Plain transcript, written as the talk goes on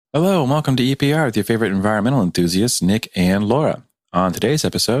Hello, and welcome to EPR with your favorite environmental enthusiasts, Nick and Laura. On today's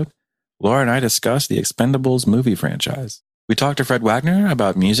episode, Laura and I discuss the Expendables movie franchise. We talked to Fred Wagner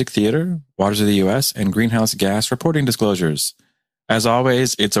about music theater, waters of the U.S., and greenhouse gas reporting disclosures. As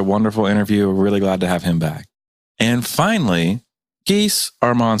always, it's a wonderful interview. We're really glad to have him back. And finally, geese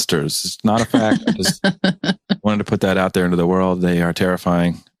are monsters. It's not a fact. I just wanted to put that out there into the world. They are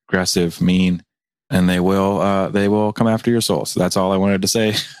terrifying, aggressive, mean, and they will come after your soul. So that's all I wanted to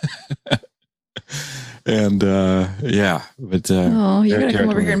say. And yeah, but you gotta come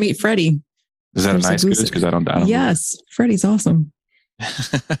over here and meet Freddie. Is that a nice goose? Because I don't. Yes, Freddie's awesome.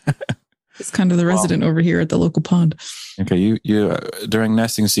 He's kind of the resident over here at the local pond. Okay, you during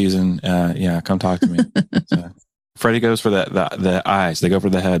nesting season, come talk to me. So, Freddie goes for the eyes. They go for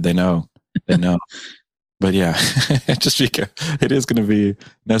the head. They know. But yeah, just because it is going to be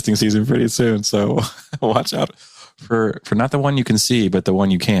nesting season pretty soon, so watch out for not the one you can see, but the one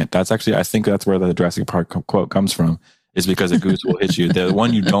you can't. That's actually, I think that's where the Jurassic Park quote comes from, is because a goose will hit you. The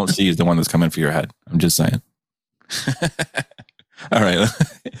one you don't see is the one that's coming for your head. I'm just saying. All right,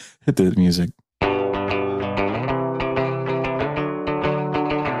 hit the music.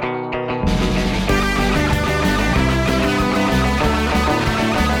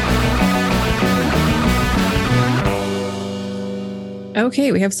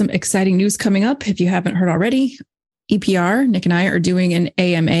 Okay, we have some exciting news coming up. If you haven't heard already, EPR, Nick and I are doing an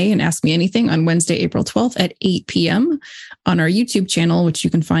AMA and Ask Me Anything on Wednesday, April 12th at 8 p.m. on our YouTube channel, which you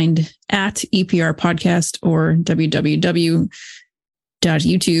can find at EPR Podcast or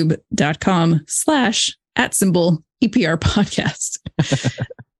www.youtube.com/@EPR Podcast.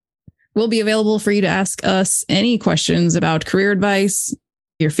 We'll be available for you to ask us any questions about career advice,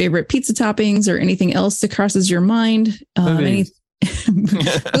 your favorite pizza toppings, or anything else that crosses your mind. Movies,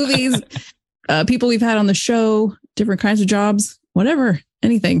 people we've had on the show, different kinds of jobs, whatever,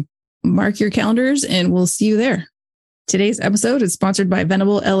 anything. Mark your calendars and we'll see you there. Today's episode is sponsored by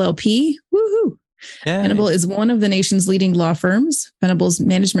Venable LLP. Woohoo! Yay. Venable is one of the nation's leading law firms. Venable's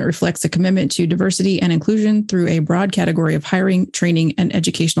management reflects a commitment to diversity and inclusion through a broad category of hiring, training, and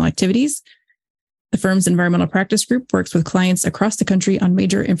educational activities. The firm's environmental practice group works with clients across the country on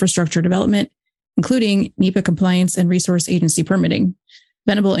major infrastructure development, including NEPA compliance and resource agency permitting.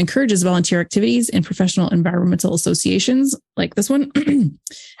 Venable encourages volunteer activities in professional environmental associations like this one,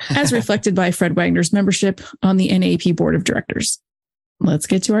 as reflected by Fred Wagner's membership on the NAP board of directors. Let's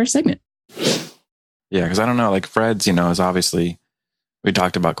get to our segment. Yeah, because I don't know, like Fred's, is obviously, we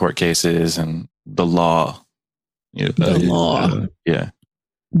talked about court cases and the law. The law. Yeah.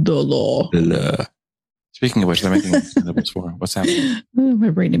 The law. Speaking of which, they're making Expendables 4. What's happening?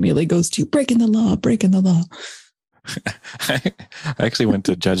 My brain immediately goes to breaking the law. I actually went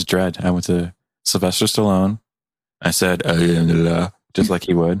to Judge Dredd. I went to Sylvester Stallone. I said, I am the law, just like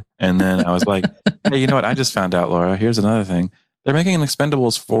he would. And then I was like, hey, you know what? I just found out, Laura. Here's another thing. They're making an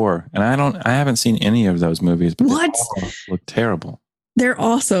Expendables 4. And I haven't seen any of those movies. But what? They all look terrible. They're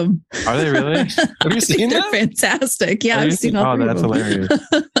awesome. Are they really? Have you seen them? They're fantastic. Yeah, I've seen all three of them. Oh, that's hilarious.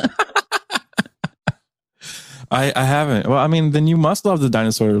 I haven't. Well, I mean, then you must love the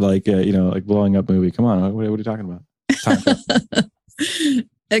dinosaur, like blowing up movie. Come on. What are you talking about?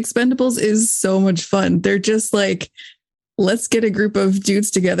 Expendables is so much fun. They're just like, let's get a group of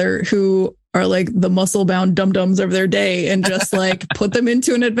dudes together who are like the muscle bound dum-dums of their day and just like put them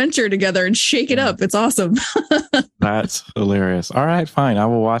into an adventure together and shake it up. It's awesome. That's hilarious. All right, fine. I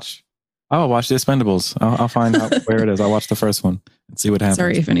will watch the Expendables. I'll find out where it is. I'll watch the first one and see what happens.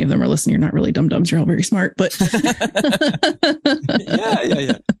 Sorry if any of them are listening. You're not really dum-dums. You're all very smart, but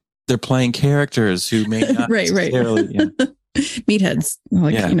yeah. They're playing characters who may not right. Meatheads,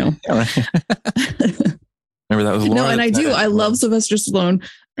 like, Yeah, right. Remember that was Laura? No, and I love Sylvester Stallone.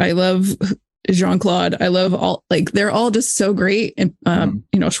 I love Jean-Claude. I love all, like, they're all just so great. And,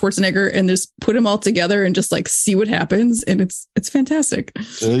 Schwarzenegger, and just put them all together and just like see what happens. And it's fantastic.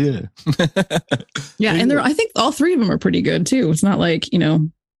 Oh, yeah. Yeah. And I think all three of them are pretty good too. It's not like,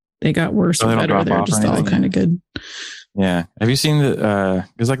 they got worse or better. They're just all kind of good. Yeah. Have you seen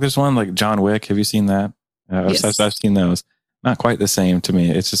there's one like John Wick. Have you seen that? Yes. I've seen those. Not quite the same to me.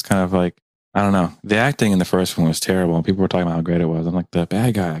 It's just kind of like, I don't know. The acting in the first one was terrible. People were talking about how great it was. I'm like, the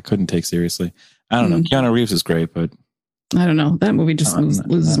bad guy I couldn't take seriously. I don't know. Keanu Reeves is great, but I don't know. That movie just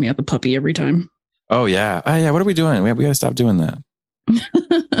loses me at the puppy every time. Oh, yeah. What are we doing? We got to stop doing that.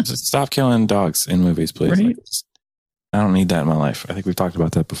 Just stop killing dogs in movies, please. Right? Like, I don't need that in my life. I think we've talked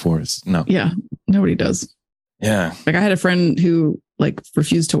about that before. No. Yeah. Nobody does. Yeah. Like, I had a friend who like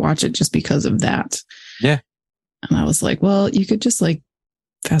refused to watch it just because of that. Yeah. And I was like, well, you could just like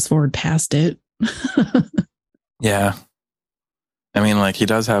fast forward past it. Yeah. I mean, like he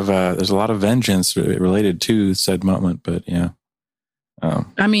does have, there's a lot of vengeance related to said moment, but yeah.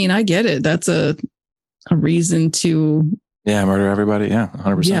 I mean, I get it. That's a reason to. Yeah. Murder everybody. Yeah.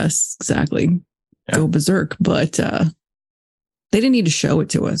 100%. Yes, exactly. Yeah. Go berserk. But they didn't need to show it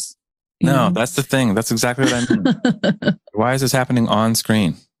to us. No, that's the thing. That's exactly what I mean. Why is this happening on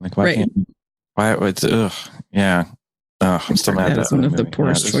screen? Like, why it's, yeah. I'm still mad at that. That's one of the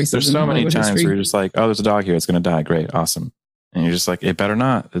poorest choices. There's so many times where you're just like, oh, there's a dog here. It's going to die. Great. Awesome. And you're just like, it better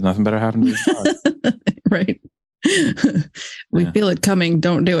not. There's nothing better happen to this dog. Right. We feel it coming.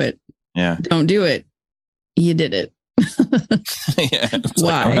 Don't do it. Yeah. Don't do it. You did it. Yeah.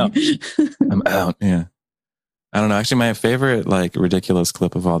 Why? Like, I'm out. Yeah. I don't know. Actually, my favorite like ridiculous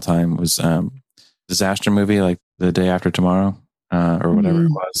clip of all time was disaster movie, like The Day After Tomorrow, or whatever it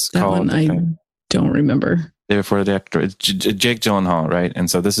was that called. One I don't remember. Day Before the Day After. It's Jake Gyllenhaal, right? And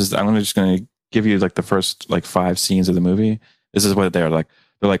so this is. I'm just going to give you like the first like 5 scenes of the movie. This is what they're like.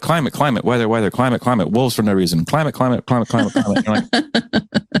 They're like climate, weather, climate, wolves for no reason, climate. And you're like,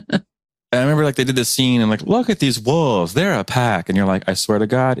 and I remember like they did this scene and like, look at these wolves, they're a pack, and you're like, I swear to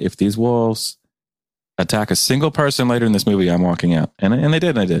God, if these wolves attack a single person later in this movie, I'm walking out. And they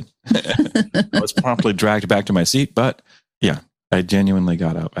did. I was promptly dragged back to my seat, but yeah, I genuinely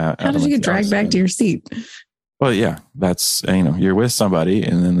got out. How did you get dragged back to your seat? Well, yeah, that's, you're with somebody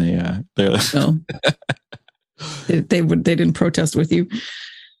and then they're oh. They didn't protest with you.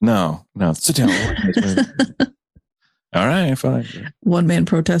 No, sit down. All right, fine. One man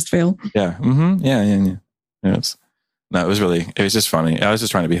protest fail. Yeah. Mm-hmm. Yeah. It was just funny. I was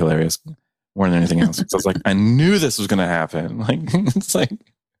just trying to be hilarious more than anything else. So I was like, I knew this was going to happen. Like, it's like,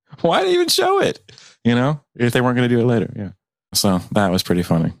 why did they even show it? If they weren't going to do it later. Yeah. So that was pretty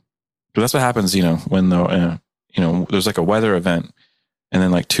funny. But that's what happens, when there's like a weather event and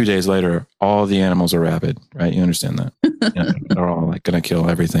then like 2 days later, all the animals are rabid, right? You understand that. They're all like going to kill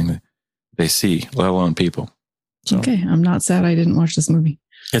everything that they see, let alone people. So, okay. I'm not sad I didn't watch this movie.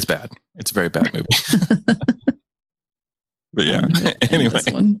 It's bad. It's a very bad movie. But yeah, anyway.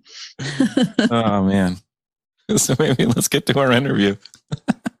 Oh, man. So maybe let's get to our interview.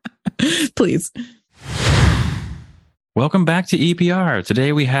 Please. Welcome back to EPR.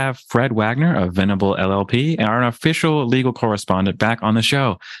 Today we have Fred Wagner of Venable LLP, our official legal correspondent, back on the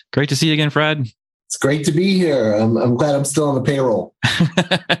show. Great to see you again, Fred. It's great to be here. I'm glad I'm still on the payroll.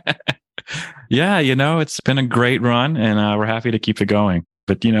 Yeah, it's been a great run and we're happy to keep it going.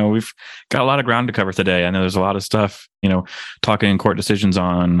 But, we've got a lot of ground to cover today. I know there's a lot of stuff, talking in court decisions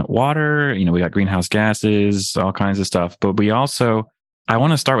on water, we got greenhouse gases, all kinds of stuff. But I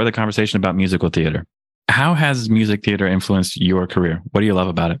want to start with a conversation about musical theater. How has music theater influenced your career? What do you love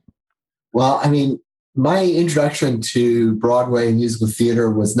about it? Well, my introduction to Broadway and musical theater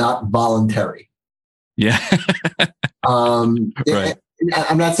was not voluntary. Yeah. Right.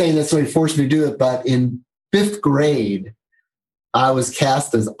 I'm not saying that somebody forced me to do it, but in 5th grade, I was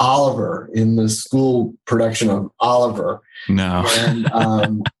cast as Oliver in the school production of Oliver. No.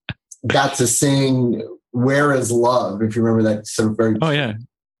 And got to sing Where Is Love, if you remember that sort of very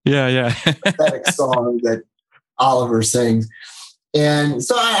pathetic song that Oliver sings. And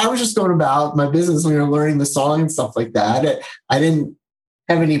so I was just going about my business, learning the song and stuff like that. I didn't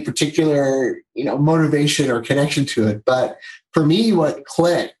have any particular, motivation or connection to it. But for me, what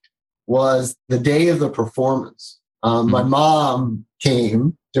clicked was the day of the performance. My mom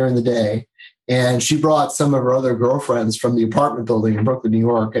came during the day and she brought some of her other girlfriends from the apartment building in Brooklyn, New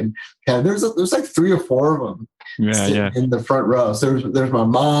York. And there's like 3 or 4 of them in the front row. So there's my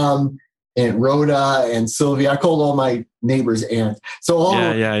mom, Aunt Rhoda, and Sylvia. I called all my neighbors aunts. So all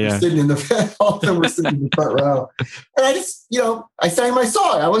of them were sitting in the front row. And I just, I sang my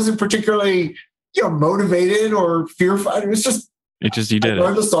song. I wasn't particularly, motivated or fearful. It was just, you did I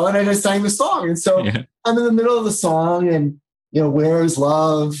learned the song and I just sang the song. And so I'm in the middle of the song and, where is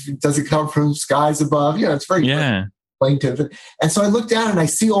love? Does it come from skies above? It's very plaintive. And so I look down and I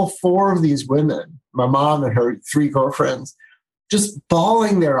see all 4 of these women, my mom and her 3 girlfriends, just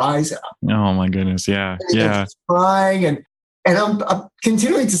bawling their eyes out. Oh my goodness. Yeah. Just crying. And I'm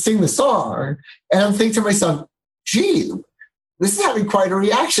continuing to sing the song. And I'm thinking to myself, gee, this is having quite a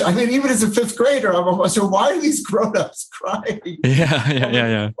reaction. Even as a 5th grader, I'm almost, so why are these grown-ups crying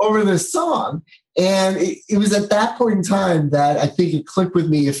over this song? And it was at that point in time that I think it clicked with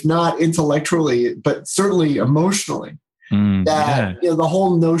me, if not intellectually, but certainly emotionally, the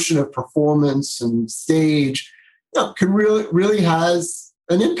whole notion of performance and stage can really has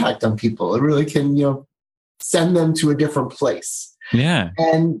an impact on people. It really can, send them to a different place. Yeah.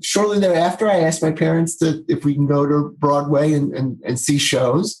 And shortly thereafter, I asked my parents if we can go to Broadway and see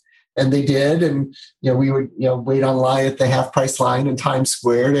shows. And they did. And, we would, wait online at the half price line in Times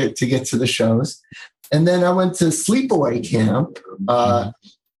Square to get to the shows. And then I went to sleepaway camp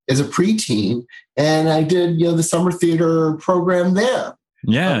as a preteen, and I did, the summer theater program there.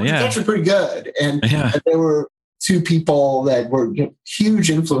 Yeah. It's actually pretty good. And there were two people that were huge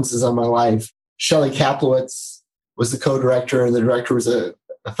influences on my life. Shelley Kaplowitz was the co-director, and the director was a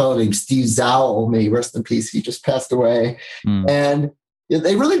fellow named Steve Zowell. May he rest in peace. He just passed away. And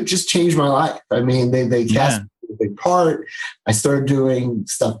they really just changed my life. I mean, they cast a big part. I started doing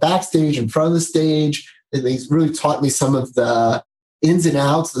stuff backstage, in front of the stage. They really taught me some of the ins and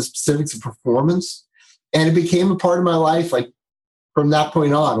outs, the specifics of performance. And it became a part of my life, like from that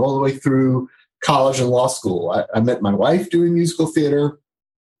point on, all the way through college and law school. I met my wife doing musical theater.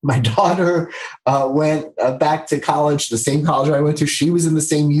 My daughter went back to college, the same college I went to. She was in the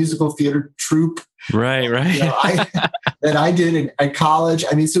same musical theater troupe. Right. That I did at college.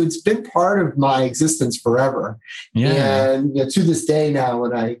 I mean, so it's been part of my existence forever. Yeah. And to this day now,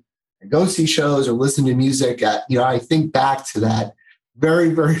 when I go see shows or listen to music, I think back to that very,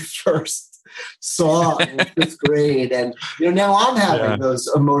 very first song in 5th grade. And, now I'm having those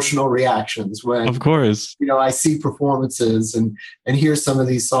emotional reactions when, of course, I see performances and hear some of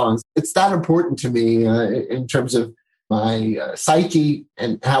these songs. It's that important to me in terms of my psyche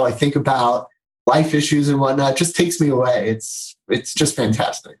and how I think about life issues and whatnot. It just takes me away. It's just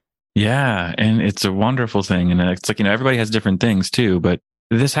fantastic. Yeah. And it's a wonderful thing. And it's like, everybody has different things too, but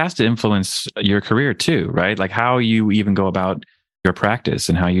this has to influence your career too, right? Like how you even go about your practice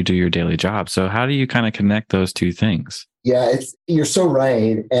and how you do your daily job. So how do you kind of connect those two things? Yeah, you're so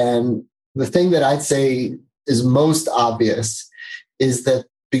right. And the thing that I'd say is most obvious is that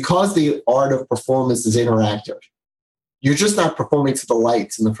because the art of performance is interactive, you're just not performing to the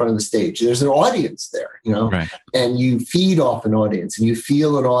lights in the front of the stage. There's an audience there, right. And you feed off an audience and you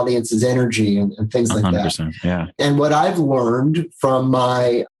feel an audience's energy and things like 100%, that. Yeah. And what I've learned from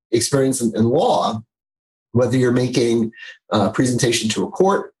my experience in law, whether you're making a presentation to a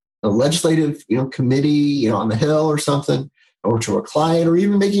court, a legislative, committee, on the Hill or something, or to a client, or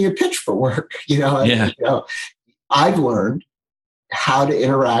even making a pitch for work, I've learned how to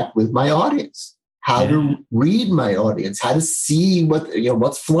interact with my audience, how to read my audience, how to see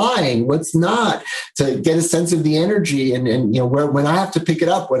what's flying, what's not, to get a sense of the energy and when I have to pick it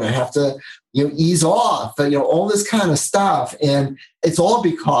up, when I have to, ease off, all this kind of stuff. And it's all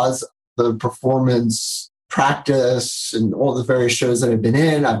because the performance practice and all the various shows that I've been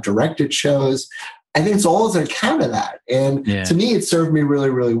in. I've directed shows. I think it's all as an account of that. And to me, it served me really,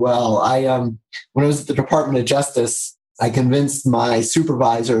 really well. When I was at the Department of Justice, I convinced my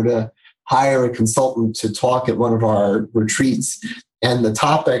supervisor to hire a consultant to talk at one of our retreats. And the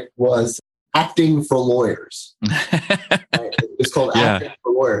topic was acting for lawyers. Right? It's called Acting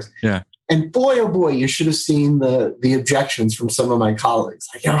for Lawyers. Yeah. And boy, oh boy, you should have seen the objections from some of my colleagues.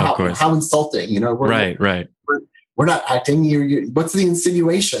 Like, how insulting, Right. We're not acting. What's the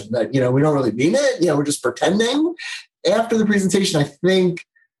insinuation that, we don't really mean it? We're just pretending. After the presentation, I think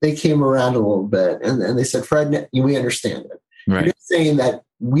they came around a little bit and they said, Fred, we understand it. Right. You're saying that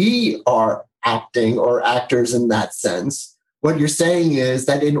we are acting or actors in that sense. What you're saying is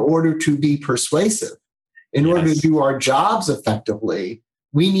that in order to be persuasive, in order to do our jobs effectively,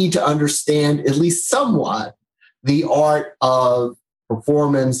 we need to understand at least somewhat the art of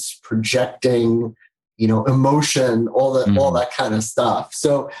performance, projecting, emotion, all that kind of stuff.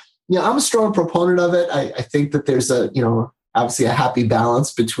 So, I'm a strong proponent of it. I think that there's obviously a happy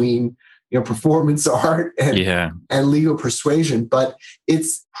balance between, performance art and legal persuasion. But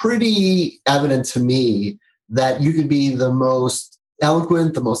it's pretty evident to me that you could be the most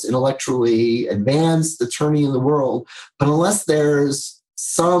eloquent, the most intellectually advanced attorney in the world, but unless there's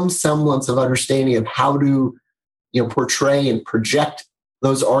some semblance of understanding of how to, portray and project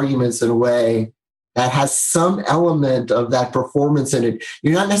those arguments in a way that has some element of that performance in it,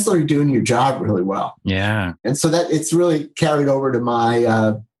 you're not necessarily doing your job really well. Yeah. And so that it's really carried over to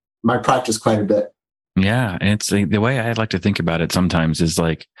my my practice quite a bit. Yeah. And it's the way I like to think about it sometimes is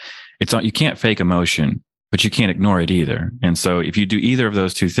like, you can't fake emotion, but you can't ignore it either. And so if you do either of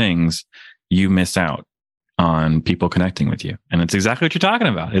those two things, you miss out on people connecting with you. And it's exactly what you're talking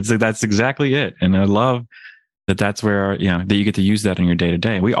about. That's exactly it. And I love that that's where, that you get to use that in your day to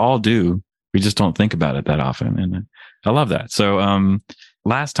day. We all do. We just don't think about it that often. And I love that. So,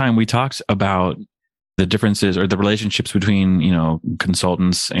 last time we talked about the differences or the relationships between,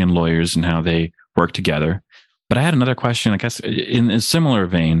 consultants and lawyers and how they work together. But I had another question, I guess, in a similar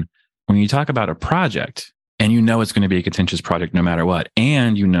vein. When you talk about a project and it's going to be a contentious project no matter what,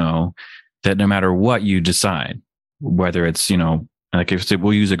 and that no matter what you decide, whether it's, Like if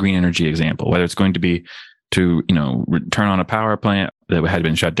we'll use a green energy example, whether it's going to be to, turn on a power plant that had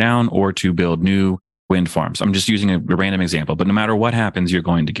been shut down or to build new wind farms. I'm just using a random example, but no matter what happens, you're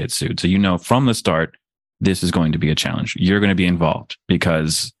going to get sued. So, from the start, this is going to be a challenge. You're going to be involved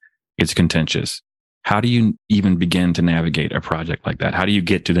because it's contentious. How do you even begin to navigate a project like that? How do you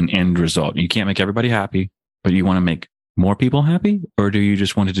get to the end result? You can't make everybody happy, but you want to make more people happy? Or do you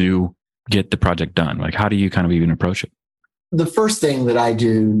just want to get the project done? Like, how do you kind of even approach it? The first thing that I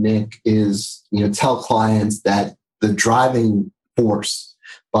do, Nick, is, tell clients that the driving force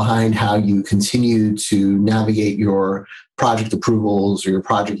behind how you continue to navigate your project approvals or your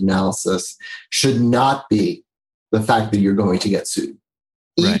project analysis should not be the fact that you're going to get sued.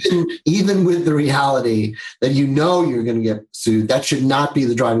 Right. Even with the reality that you're going to get sued, that should not be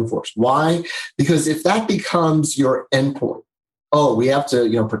the driving force. Why? Because if that becomes your endpoint, we have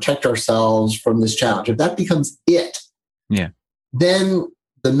to protect ourselves from this challenge. If that becomes it, then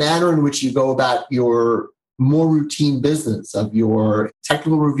the manner in which you go about your more routine business of your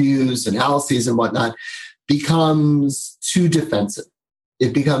technical reviews, analyses, and whatnot becomes too defensive.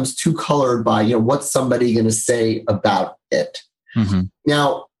 It becomes too colored by what's somebody going to say about it. Mm-hmm.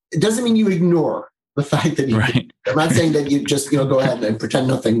 Now, it doesn't mean you ignore the fact that I'm not saying that you just go ahead and pretend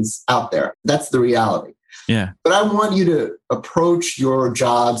nothing's out there. That's the reality. Yeah. But I want you to approach your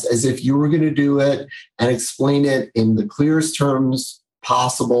jobs as if you were going to do it and explain it in the clearest terms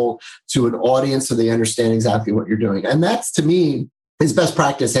possible to an audience so they understand exactly what you're doing. And that's, to me, is best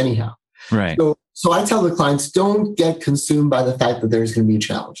practice anyhow. Right. So I tell the clients, don't get consumed by the fact that there's going to be a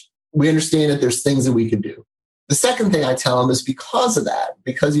challenge. We understand that there's things that we could do. The second thing I tell them is because of that,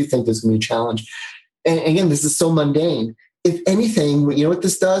 because you think there's going to be a challenge. And again, this is so mundane. If anything, what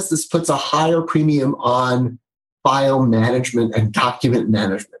this does? This puts a higher premium on file management and document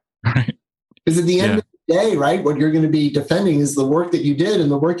management. Right. Because at the end of the day, right, what you're going to be defending is the work that you did, and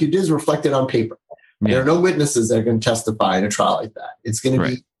the work you did is reflected on paper. Yeah. There are no witnesses that are going to testify in a trial like that. It's going to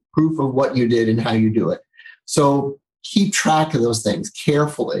be proof of what you did and how you do it. So keep track of those things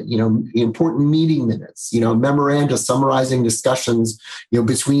carefully, important meeting minutes, memoranda summarizing discussions,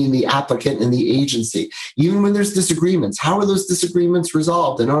 between the applicant and the agency. Even when there's disagreements, how are those disagreements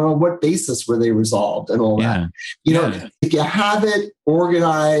resolved? And on what basis were they resolved and all that? If you have it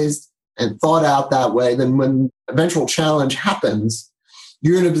organized and thought out that way, then when eventual challenge happens,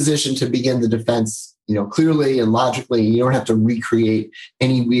 you're in a position to begin the defense, clearly and logically. You don't have to recreate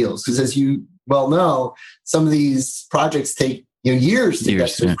any wheels. Because as you well know, some of these projects take years to get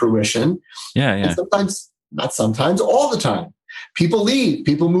to fruition. And sometimes, all the time. People leave,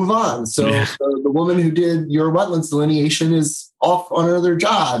 people move on. So the woman who did your wetlands delineation is off on another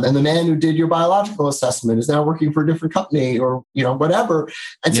job, and the man who did your biological assessment is now working for a different company or whatever.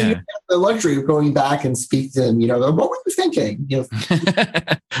 And so you have the luxury of going back and speak to them. What were you thinking?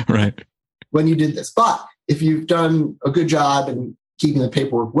 Right. When you did this. But if you've done a good job and keeping the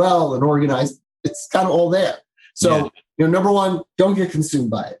paperwork well and organized, it's kind of all there. So, number one, don't get consumed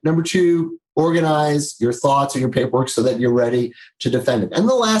by it. Number two, organize your thoughts or your paperwork so that you're ready to defend it. And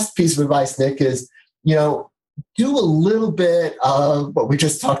the last piece of advice, Nick, is, do a little bit of what we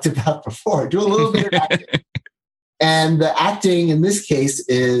just talked about before. Do a little bit of acting. And the acting in this case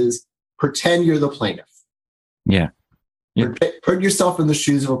is pretend you're the plaintiff. Yeah. Put yourself in the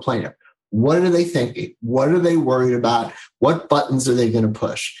shoes of a plaintiff. What are they thinking? What are they worried about? What buttons are they going to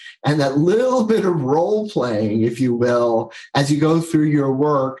push? And that little bit of role playing, if you will, as you go through your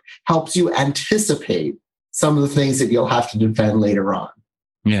work helps you anticipate some of the things that you'll have to defend later on.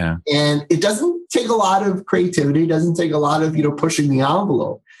 Yeah. And it doesn't take a lot of creativity. It doesn't take a lot of, pushing the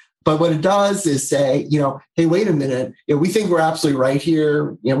envelope. But what it does is say, hey, wait a minute. We think we're absolutely right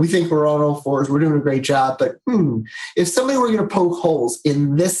here. We think we're on all fours. We're doing a great job. But if somebody were going to poke holes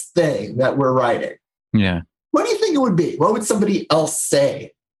in this thing that we're writing, what do you think it would be? What would somebody else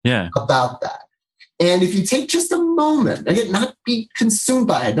say about that? And if you take just a moment, again, not be consumed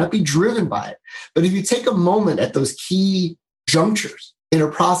by it, not be driven by it, but if you take a moment at those key junctures in a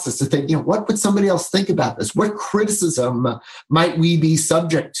process to think, what would somebody else think about this? What criticism might we be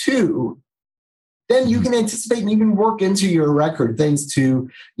subject to? Then you can anticipate and even work into your record things to,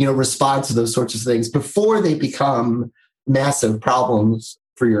 respond to those sorts of things before they become massive problems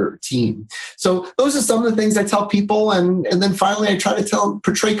for your team. So those are some of the things I tell people. And then finally, I try to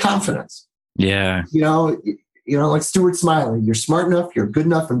portray confidence. Yeah. Like Stuart Smiley, you're smart enough, you're good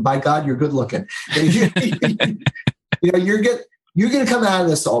enough, and by God, you're good looking. You're going to come out of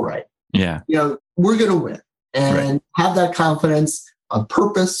this all right. Yeah. We're going to win and have that confidence of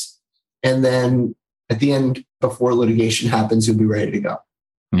purpose. And then at the end, before litigation happens, you'll be ready to go.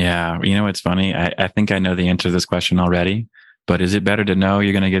 Yeah. It's funny. I think I know the answer to this question already, But is it better to know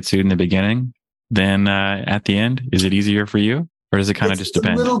you're going to get sued in the beginning than at the end? Is it easier for you, or does it kind of just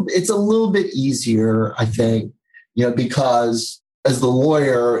depend? It's a little bit easier, I think, because as the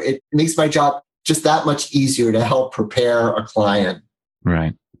lawyer, it makes my job just that much easier to help prepare a client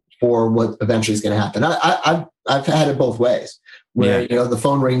right for what eventually is going to happen. I've had it both ways, where the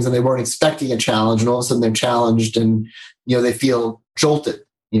phone rings and they weren't expecting a challenge, and all of a sudden they're challenged, and they feel jolted,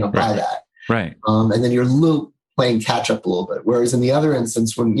 by that. Right. And then you're playing catch up a little bit. Whereas in the other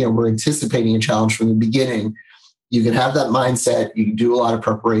instance, when we're anticipating a challenge from the beginning, you can have that mindset. You can do a lot of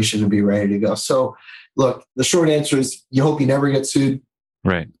preparation and be ready to go. So, look, the short answer is you hope you never get sued.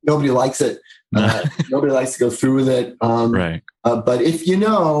 Right. Nobody likes it. Nobody likes to go through with it. Right. But if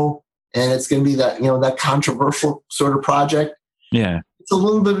and it's going to be that that controversial sort of project. Yeah. It's a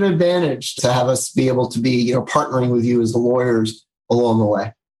little bit of an advantage to have us be able to be partnering with you as the lawyers along the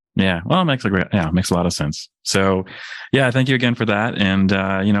way. Yeah. Well, it makes a lot of sense. So, yeah, thank you again for that. And,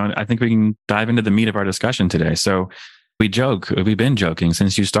 I think we can dive into the meat of our discussion today. So we've been joking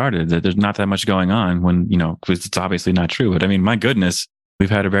since you started that there's not that much going on when, because it's obviously not true. But I mean, my goodness, we've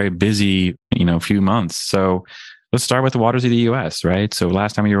had a very busy, few months. So let's start with the waters of the U.S., right? So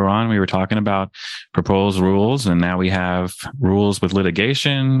last time you were on, we were talking about proposed rules, and now we have rules with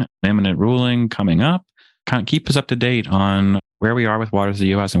litigation, imminent ruling coming up. Kind of keep us up to date on where we are with waters of the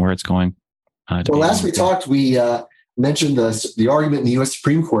U.S. and where it's going. Last we talked, we mentioned the argument in the U.S.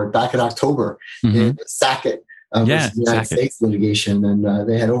 Supreme Court back in October in Sackett versus the United States litigation, and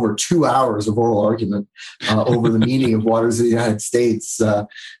they had over 2 hours of oral argument over the meaning of waters of the United States.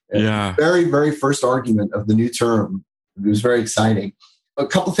 Very, very first argument of the new term. It was very exciting. A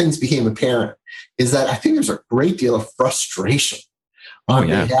couple things became apparent is that I think there's a great deal of frustration on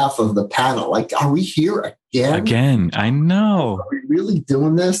behalf of the panel. Like, are we here again? Again, I know. Are we really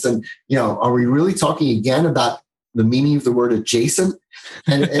doing this? And, are we really talking again about the meaning of the word adjacent?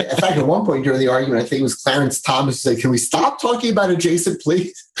 And in fact, at one point during the argument, I think it was Clarence Thomas who said, can we stop talking about adjacent,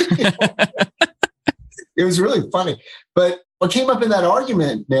 please? It was really funny. But what came up in that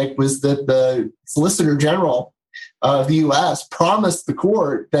argument, Nick, was that the Solicitor General of the U.S. promised the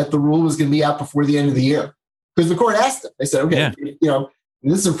court that the rule was going to be out before the end of the year. Because the court asked them. They said, okay,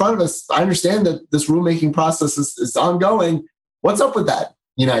 this is in front of us. I understand that this rulemaking process is ongoing. What's up with that,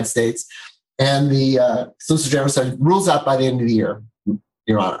 United States? And the Solicitor General said, rules out by the end of the year,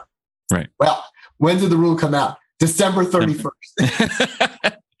 Your Honor. Right. Well, when did the rule come out? December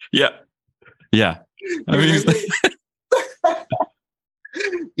 31st. Yeah. I mean,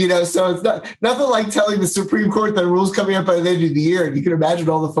 so it's nothing like telling the Supreme Court that a rule's coming up by the end of the year. And you can imagine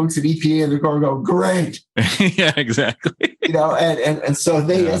all the folks at EPA and the court go, great. Yeah, exactly. And so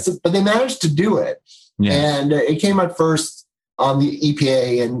but they managed to do it. Yeah. And it came out first on the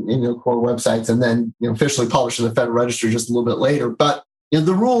EPA and core websites, and then officially published in the Federal Register just a little bit later. But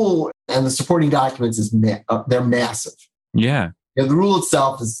the rule and the supporting documents they're massive. Yeah. The rule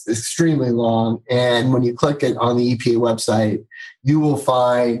itself is extremely long, and when you click it on the EPA website, you will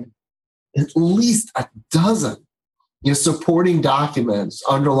find at least a dozen supporting documents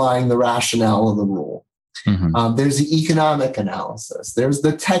underlying the rationale of the rule. Mm-hmm. There's the economic analysis. There's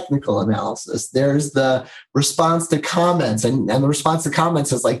the technical analysis. There's the response to comments, and the response to comments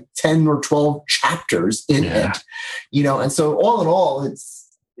has like 10 or 12 chapters in it. And so all in all, it's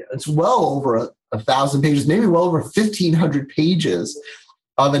well over 1,000 pages, maybe well over 1,500 pages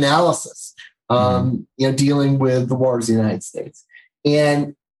of analysis, dealing with the waters of the United States.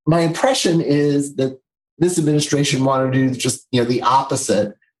 And my impression is that this administration wanted to do just the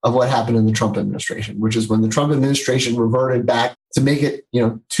opposite of what happened in the Trump administration, which is when the Trump administration reverted back to make it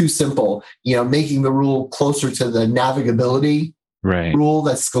too simple, making the rule closer to the navigability rule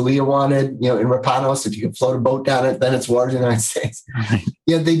that Scalia wanted, in Rapanos. If you can float a boat down it, then it's waters of the United States. Right.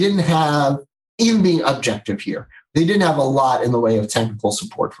 They didn't have, even being objective here, they didn't have a lot in the way of technical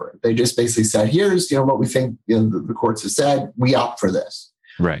support for it. They just basically said, here's what we think the courts have said. We opt for this.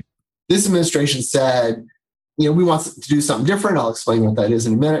 Right. This administration said, we want to do something different. I'll explain what that is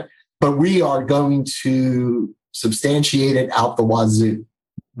in a minute. But we are going to substantiate it out the wazoo.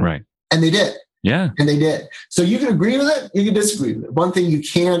 Right. And they did. Yeah. And they did. So you can agree with it. You can disagree with it. One thing you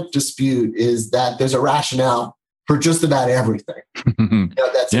can't dispute is that there's a rationale for just about everything.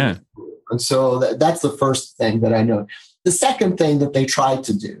 That's yeah. And so that's the first thing that I know. The second thing that they tried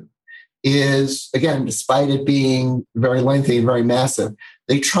to do is, again, despite it being very lengthy and very massive,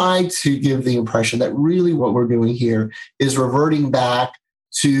 they tried to give the impression that really what we're doing here is reverting back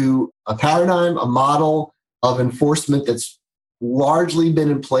to a paradigm, a model of enforcement that's largely been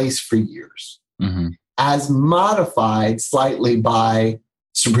in place for years, as modified slightly by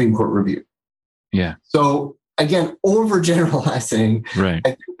Supreme Court review. Yeah. So again, overgeneralizing. Right.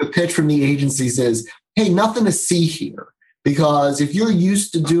 I think the pitch from the agencies is, hey, nothing to see here. Because if you're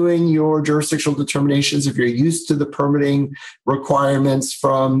used to doing your jurisdictional determinations, if you're used to the permitting requirements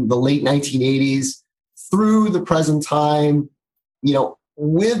from the late 1980s through the present time,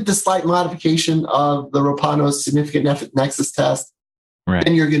 with the slight modification of the Rapanos significant nexus test,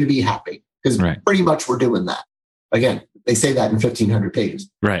 then you're going to be happy. Because pretty much we're doing that. Again, they say that in 1,500 pages.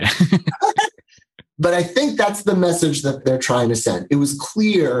 Right. But I think that's the message that they're trying to send. It was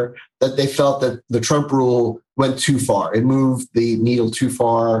clear that they felt that the Trump rule went too far. It moved the needle too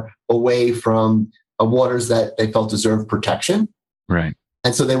far away from waters that they felt deserved protection. Right.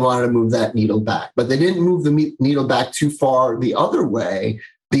 And so they wanted to move that needle back. But they didn't move the needle back too far the other way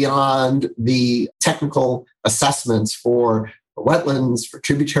beyond the technical assessments for wetlands, for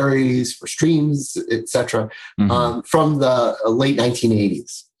tributaries, for streams, et cetera, from the late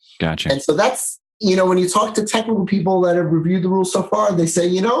 1980s. Gotcha. And so that's, when you talk to technical people that have reviewed the rules so far, they say,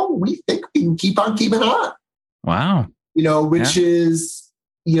 we think we can keep on keeping on. Wow. Which is,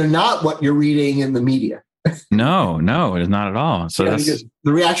 not what you're reading in the media. No, it is not at all. So that's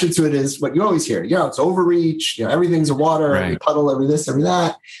the reaction to it is what you always hear. It's overreach. Everything's a water, every puddle, every this, every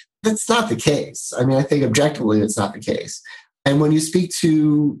that. That's not the case. I mean, I think objectively, it's not the case. And when you speak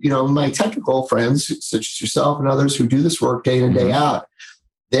to, my technical friends, such as yourself and others who do this work day in and day out,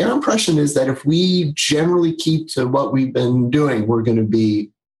 their impression is that if we generally keep to what we've been doing, we're going to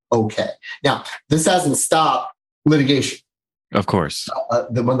be okay. Now, this hasn't stopped litigation. Of course.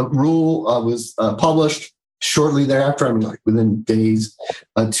 When the rule was published, shortly thereafter, within days,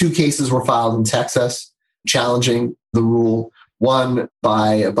 2 cases were filed in Texas challenging the rule. One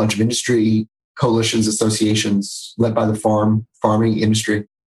by a bunch of industry coalitions, associations led by the farming industry,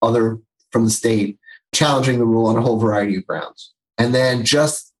 other from the state, challenging the rule on a whole variety of grounds. And then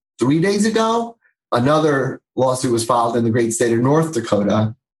just 3 days ago, another lawsuit was filed in the great state of North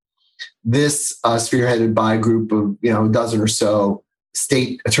Dakota. This spearheaded by a group of, a dozen or so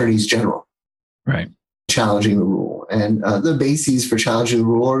state attorneys general. Right. Challenging the rule. And the bases for challenging the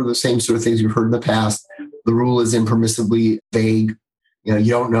rule are the same sort of things you've heard in the past. The rule is impermissibly vague. You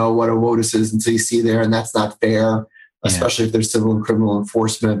don't know what a WOTUS is until you see there, and that's not fair, especially if there's civil and criminal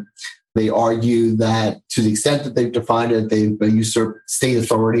enforcement. They argue that to the extent that they've defined it, they've usurped state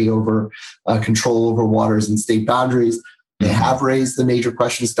authority over control over waters and state boundaries. They have raised the major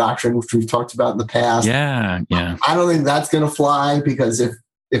questions doctrine, which we've talked about in the past. Yeah. I don't think that's going to fly because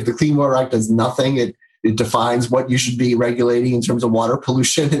if the Clean Water Act does nothing, it defines what you should be regulating in terms of water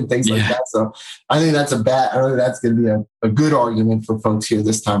pollution and things like that. So I think that's I don't think that's going to be a good argument for folks here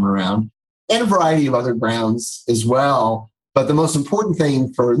this time around, and a variety of other grounds as well. But the most important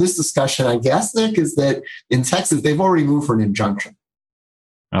thing for this discussion, I guess, Nick, is that in Texas, they've already moved for an injunction.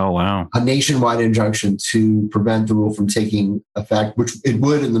 Oh, wow. A nationwide injunction to prevent the rule from taking effect, which it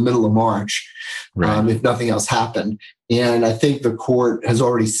would in the middle of March, if nothing else happened. And I think the court has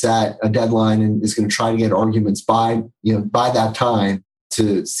already set a deadline and is going to try to get arguments by that time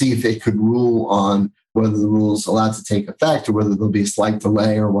to see if it could rule on whether the rule is allowed to take effect or whether there'll be a slight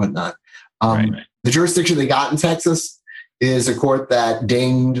delay or whatnot. The jurisdiction they got in Texas is a court that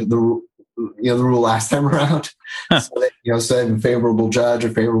dinged the rule last time around. So they, said a favorable judge, a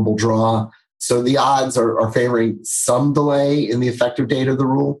favorable draw. So the odds are favoring some delay in the effective date of the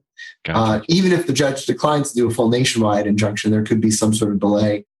rule. Gotcha. Even if the judge declines to do a full nationwide injunction, there could be some sort of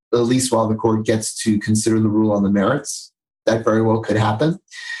delay, at least while the court gets to consider the rule on the merits. That very well could happen.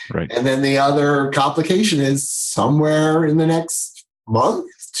 Right. And then the other complication is somewhere in the next month,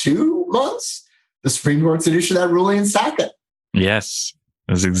 2 months, the Supreme Court's going to issue that ruling and sack it. Yes.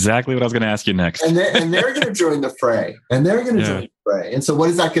 That's exactly what I was going to ask you next. And they're going to join the fray. And so what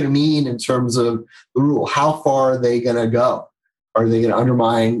is that going to mean in terms of the rule? How far are they going to go? Are they going to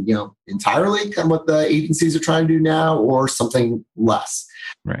undermine, entirely kind of what the agencies are trying to do now, or something less?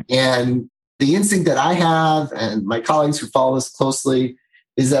 Right. And the instinct that I have, and my colleagues who follow this closely,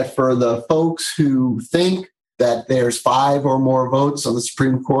 is that for the folks who think that there's 5 or more votes on the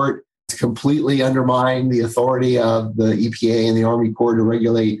Supreme Court to completely undermine the authority of the EPA and the Army Corps to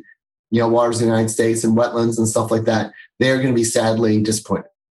regulate, waters in the United States and wetlands and stuff like that, they're going to be sadly disappointed.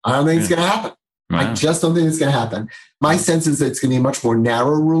 I don't think it's going to happen. Wow. I just don't think it's going to happen. My sense is that it's going to be a much more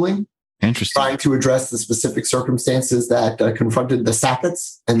narrow ruling. Interesting. Trying to address the specific circumstances that confronted the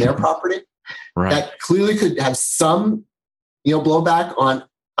Sacketts and their property. Right. That clearly could have some, blowback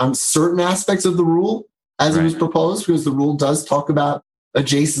on certain aspects of the rule as it was proposed, because the rule does talk about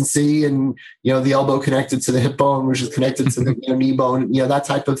adjacency and, the elbow connected to the hip bone, which is connected to the knee bone, that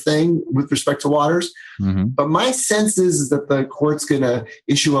type of thing with respect to waters. Mm-hmm. But my sense is that the court's going to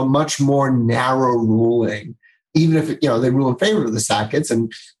issue a much more narrow ruling even if they rule in favor of the Sacketts,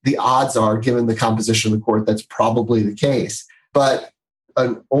 and the odds are, given the composition of the court, that's probably the case. But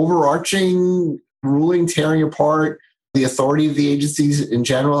an overarching ruling tearing apart the authority of the agencies in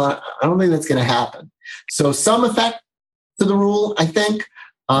general, I don't think that's going to happen. So some effect to the rule, I think,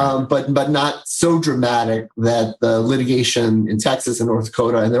 but not so dramatic that the litigation in Texas and North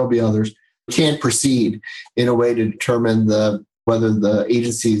Dakota, and there'll be others, can't proceed in a way to determine whether the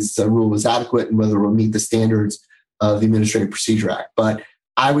agency's rule was adequate and whether it will meet the standards of the Administrative Procedure Act. But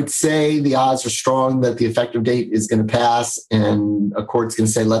I would say the odds are strong that the effective date is going to pass, and a court's going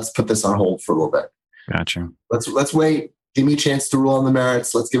to say, let's put this on hold for a little bit. Gotcha. Let's wait. Give me a chance to rule on the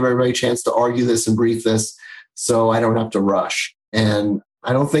merits. Let's give everybody a chance to argue this and brief this so I don't have to rush. And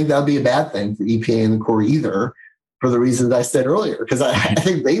I don't think that would be a bad thing for EPA and the Corps either, for the reasons I said earlier, because I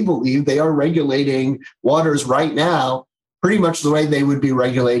think they believe they are regulating waters right now pretty much the way they would be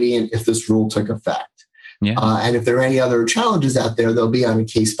regulating if this rule took effect. Yeah. And if there are any other challenges out there, they'll be on a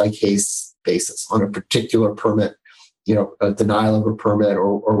case-by-case basis on a particular permit, a denial of a permit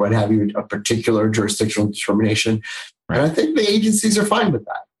or what have you, a particular jurisdictional determination. Right. And I think the agencies are fine with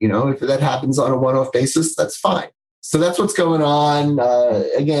that. If that happens on a one-off basis, that's fine. So that's what's going on.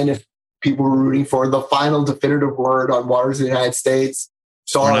 Again, if people were rooting for the final definitive word on waters of the United States,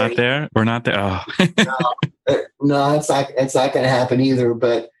 sorry. We're not there. Oh. No, it's not going to happen either.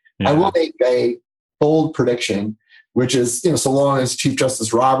 But I will make a bold prediction, which is, so long as Chief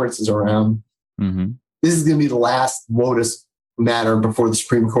Justice Roberts is around, this is going to be the last WOTUS matter before the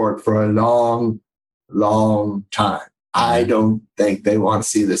Supreme Court for a long, long time. I don't think they want to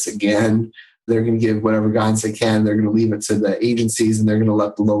see this again. They're going to give whatever guidance they can. They're going to leave it to the agencies, and they're going to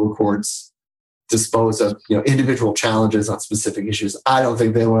let the lower courts dispose of individual challenges on specific issues. I don't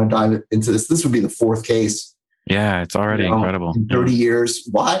think they want to dive into this. This would be the fourth case. Yeah, it's already incredible. In 30 years.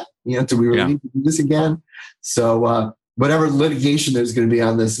 What? Do we really need to do this again? So whatever litigation there's going to be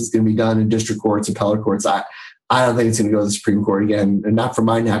on this is going to be done in district courts, appellate courts. I don't think it's going to go to the Supreme Court again, and not for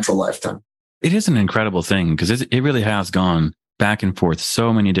my natural lifetime. It is an incredible thing because it really has gone back and forth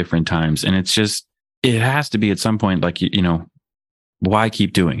so many different times. And it's just, it has to be at some point, like, why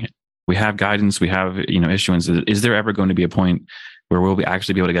keep doing it? We have guidance, we have, issuance. Is there ever going to be a point where we'll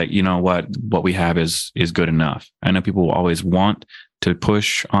actually be able to get, what we have is good enough? I know people will always want to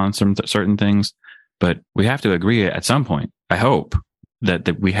push on some certain things, but we have to agree at some point, I hope,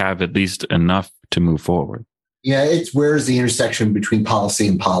 that we have at least enough to move forward. Yeah, it's where's the intersection between policy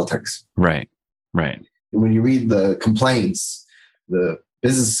and politics? Right. When you read the complaints, the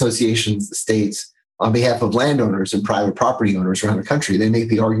business associations, the states, on behalf of landowners and private property owners around the country, they make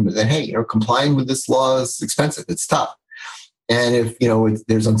the argument that, hey, complying with this law is expensive, it's tough. And if,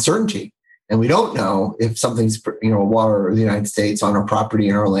 there's uncertainty and we don't know if something's, water of the United States on our property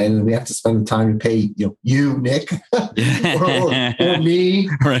and our land, and we have to spend the time to pay, you, Nick, or me.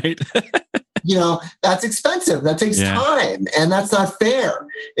 Right. That's expensive. That takes time, and that's not fair.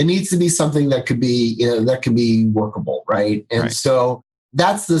 It needs to be something that could be, that can be workable, right? And so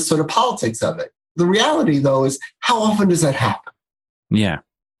that's the sort of politics of it. The reality, though, is how often does that happen? Yeah.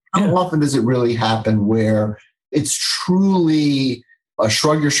 How often does it really happen where it's truly a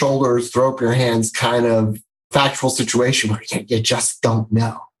shrug your shoulders, throw up your hands kind of factual situation where you just don't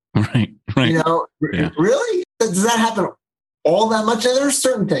know? Right. Really? Does that happen all that much? And there's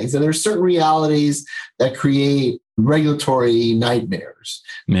certain things, and there's certain realities that create regulatory nightmares,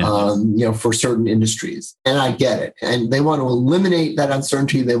 for certain industries. And I get it. And they want to eliminate that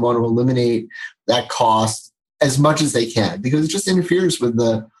uncertainty. They want to eliminate that cost as much as they can, because it just interferes with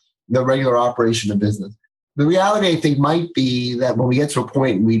the regular operation of business. The reality, I think, might be that when we get to a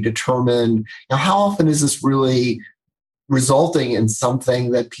point and we determine, how often is this really resulting in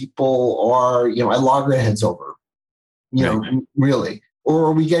something that people are, at loggerheads over? Really? Or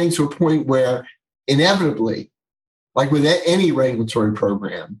are we getting to a point where inevitably, like with any regulatory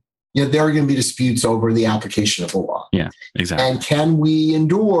program, there are going to be disputes over the application of the law? Yeah, exactly. And can we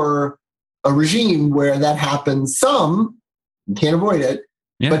endure a regime where that happens some, you can't avoid it,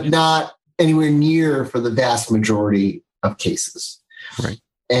 but not anywhere near for the vast majority of cases? Right.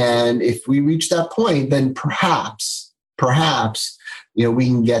 And if we reach that point, then perhaps, we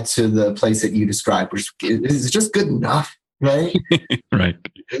can get to the place that you described, which is just good enough, right? Right.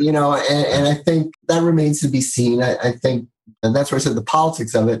 And I think that remains to be seen. I think, and that's where I said the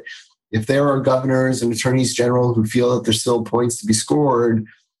politics of it. If there are governors and attorneys general who feel that there's still points to be scored,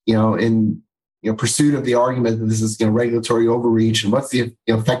 in pursuit of the argument that this is regulatory overreach and what's the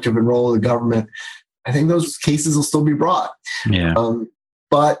effective role of the government, I think those cases will still be brought. Yeah.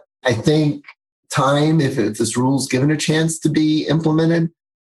 But I think time, if this rule is given a chance to be implemented,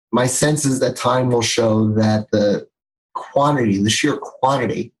 my sense is that time will show that the sheer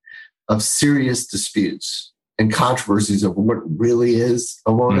quantity of serious disputes and controversies over what really is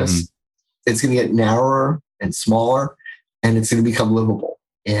a WOTUS, it's going to get narrower and smaller, and it's going to become livable.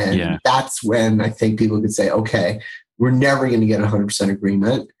 And that's when I think people could say, okay, we're never going to get 100%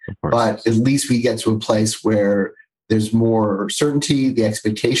 agreement, but at least we get to a place where there's more certainty, the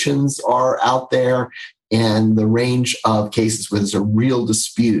expectations are out there, and the range of cases where there's a real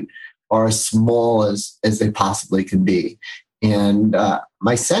dispute are as small as they possibly can be. And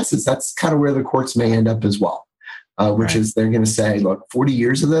my sense is that's kind of where the courts may end up as well, which is they're going to say, look, 40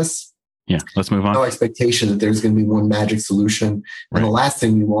 years of this, let's move on. No expectation that there's going to be one magic solution. And the last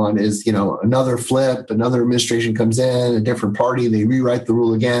thing we want is, another flip, another administration comes in, a different party, they rewrite the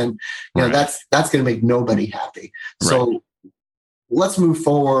rule again. That's going to make nobody happy. So let's move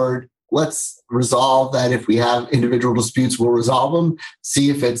forward. Let's resolve that. If we have individual disputes, we'll resolve them, see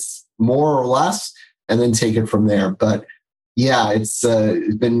if it's more or less, and then take it from there. But it's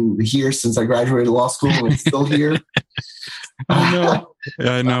been here since I graduated law school, and it's still here. I know.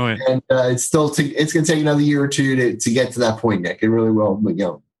 I know it. And it's going to take another year or two to get to that point, Nick. It really will. But,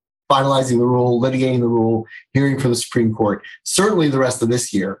 finalizing the rule, litigating the rule, hearing from the Supreme Court, certainly the rest of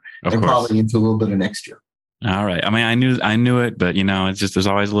this year, probably into a little bit of next year. All right. I mean, I knew it, but it's just, there's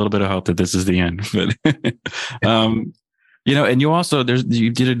always a little bit of hope that this is the end. But, and you also,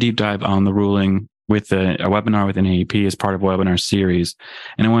 you did a deep dive on the ruling with a webinar with NAEP as part of a webinar series.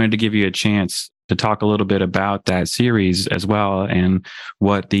 And I wanted to give you a chance to talk a little bit about that series as well, and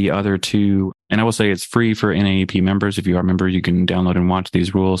what the other two, and I will say it's free for NAEP members. If you are a member, you can download and watch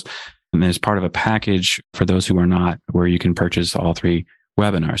these rules. And there's part of a package for those who are not, where you can purchase all three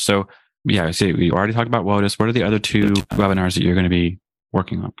webinars. So I see we already talked about WOTUS. What are the other two webinars that you're going to be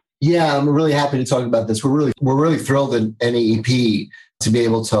working on? Yeah, I'm really happy to talk about this. We're really thrilled at NAEP to be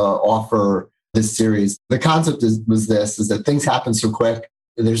able to offer this series. The concept is that things happen so quick.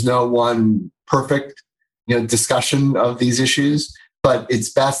 There's no one perfect, discussion of these issues, but it's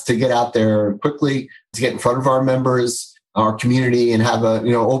best to get out there quickly, to get in front of our members, our community, and have a,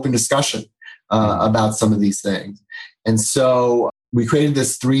 open discussion about some of these things. And so we created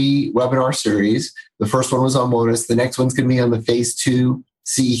this 3 webinar series. The first one was on WOTUS. The next one's going to be on the phase 2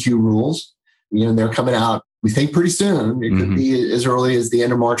 CEQ rules. They're coming out, we think, pretty soon. It could be as early as the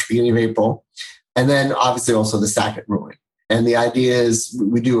end of March, beginning of April. And then obviously also the Sackett ruling. And the idea is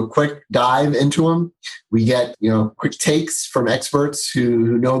we do a quick dive into them. We get, quick takes from experts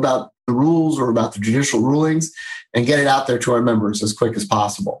who know about the rules or about the judicial rulings, and get it out there to our members as quick as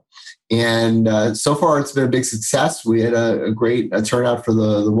possible. And so far, it's been a big success. We had a great turnout for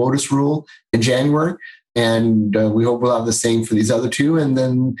the WOTUS rule in January. And we hope we'll have the same for these other two. And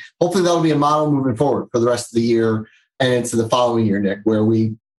then hopefully that'll be a model moving forward for the rest of the year and into the following year, Nick, where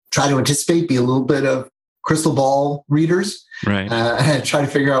we try to anticipate, be a little bit of crystal ball readers, and try to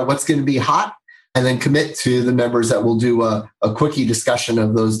figure out what's going to be hot, and then commit to the members that will do a quickie discussion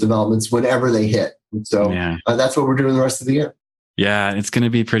of those developments whenever they hit. So that's what we're doing the rest of the year. Yeah, it's going to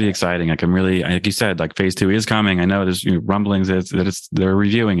be pretty exciting. Like I'm really, like you said, like phase 2 is coming. I know there's rumblings that they're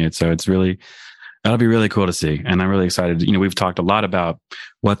reviewing it. So it's really, that'll be really cool to see. And I'm really excited. We've talked a lot about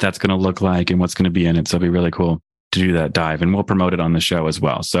what that's going to look like and what's going to be in it. So it'll be really cool to do that dive, and we'll promote it on the show as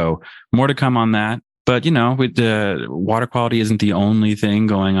well. So more to come on that. But, with the water quality isn't the only thing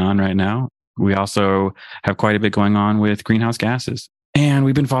going on right now. We also have quite a bit going on with greenhouse gases. And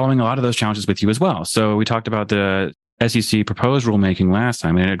we've been following a lot of those challenges with you as well. So we talked about the SEC proposed rulemaking last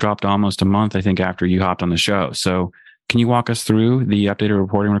time, and it dropped almost a month, I think, after you hopped on the show. So can you walk us through the updated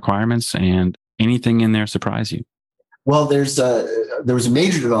reporting requirements, and anything in there surprise you? Well, there was a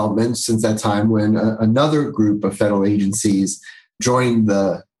major development since that time when another group of federal agencies joined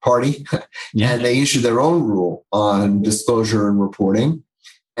the party, and they issued their own rule on disclosure and reporting.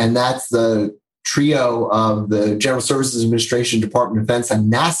 And that's the trio of the General Services Administration, Department of Defense,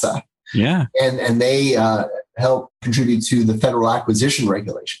 and NASA. Yeah. And they help contribute to the federal acquisition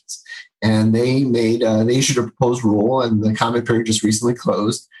regulations. And they issued a proposed rule, and the comment period just recently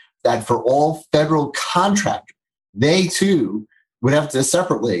closed, that for all federal contractors, they too would have to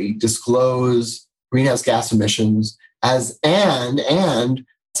separately disclose greenhouse gas emissions and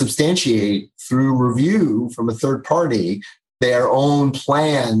substantiate through review from a third party their own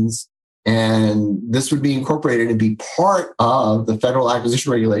plans. And this would be incorporated and be part of the federal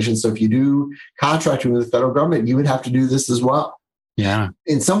acquisition regulations. So if you do contracting with the federal government, you would have to do this as well. Yeah.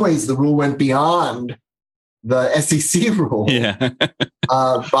 In some ways, the rule went beyond the SEC rule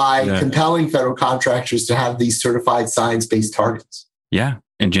by compelling federal contractors to have these certified science-based targets. Yeah.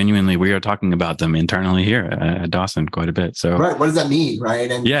 And genuinely, we are talking about them internally here at Dawson quite a bit. So, right. What does that mean?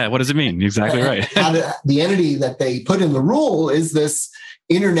 Right. And yeah, what does it mean? Exactly right. The entity that they put in the rule is this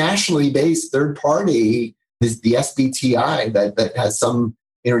internationally based third party, the SBTI that has some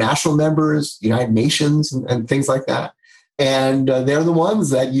international members, United Nations and things like that. And they're the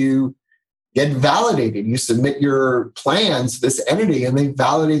ones that you get validated. You submit your plans to this entity and they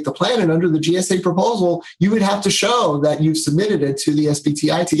validate the plan. And under the GSA proposal, you would have to show that you've submitted it to the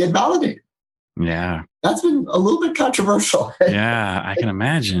SBTI to get validated. Yeah. That's been a little bit controversial. Yeah, I can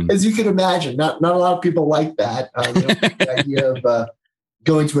imagine. As you can imagine, not a lot of people like that. The idea of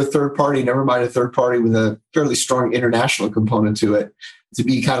going to a third party, never mind a third party with a fairly strong international component to it, to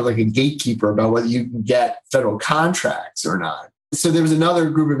be kind of like a gatekeeper about whether you can get federal contracts or not. So there was another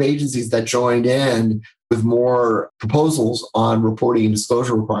group of agencies that joined in with more proposals on reporting and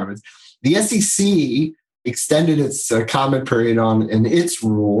disclosure requirements. The SEC extended its comment period in its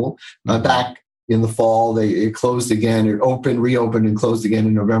rule back in the fall. It closed again, it reopened and closed again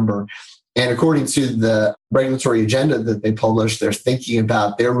in November. And according to the regulatory agenda that they published, they're thinking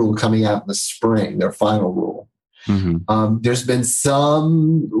about their rule coming out in the spring, their final rule. Mm-hmm. There's been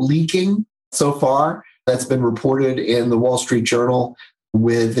some leaking so far that's been reported in the Wall Street Journal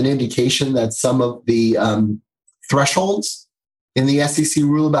with an indication that some of the thresholds in the SEC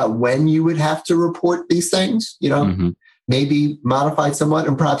rule about when you would have to report these things, maybe modified somewhat,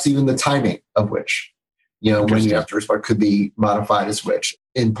 and perhaps even the timing of which, when you have to respond could be modified as which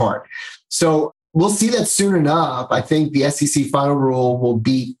in part. So we'll see that soon enough. I think the SEC final rule will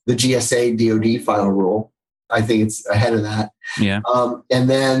beat the GSA DOD final rule. I think it's ahead of that. Yeah. And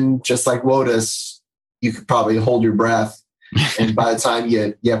then just like WOTUS, you could probably hold your breath. And by the time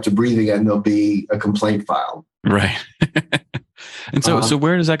you have to breathe again, there'll be a complaint filed. Right. And so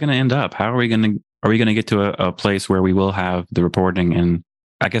where is that going to end up? How are we going to get to a place where we will have the reporting? And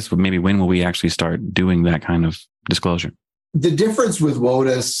I guess maybe when will we actually start doing that kind of disclosure? The difference with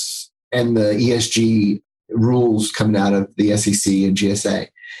WOTUS and the ESG rules coming out of the SEC and GSA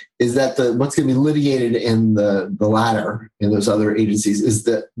is that what's going to be litigated in the latter, in those other agencies, is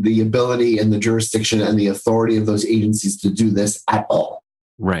the ability and the jurisdiction and the authority of those agencies to do this at all.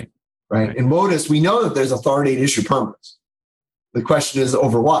 Right. In WOTUS, we know that there's authority to issue permits. The question is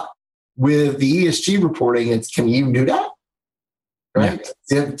over what? With the ESG reporting, can you even do that? Right?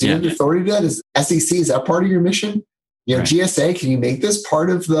 Yeah. Do you have the authority to do that? Is SEC, is that part of your mission? GSA, can you make this part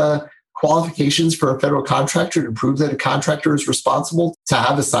of the qualifications for a federal contractor to prove that a contractor is responsible to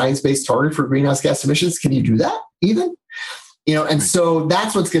have a science-based target for greenhouse gas emissions? Can you do that even? And so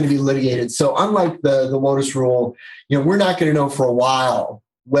that's what's going to be litigated. So unlike the WOTUS rule, we're not going to know for a while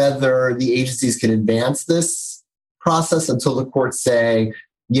whether the agencies can advance this process until the courts say,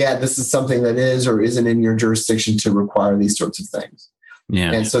 yeah, this is something that is or isn't in your jurisdiction to require these sorts of things.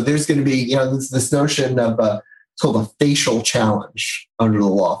 Yeah. And so there's going to be, this notion of it's called a facial challenge under the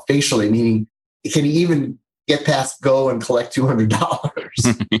law. Facially, meaning can you even get past go and collect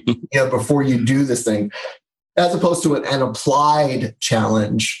 $200 before you do this thing, as opposed to an applied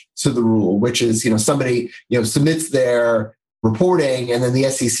challenge to the rule, which is, somebody, submits their reporting and then the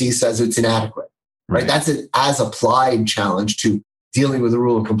SEC says it's inadequate, right? That's an as applied challenge to dealing with the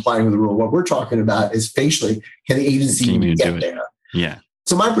rule and complying with the rule. What we're talking about is facially, can the agency get there? Yeah.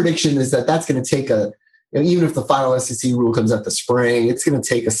 So my prediction is that that's going to take even if the final SEC rule comes out the spring, it's going to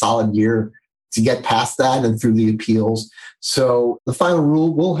take a solid year to get past that and through the appeals. So the final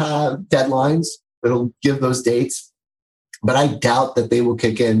rule will have deadlines. It'll give those dates, but I doubt that they will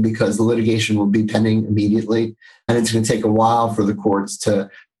kick in because the litigation will be pending immediately. And it's going to take a while for the courts to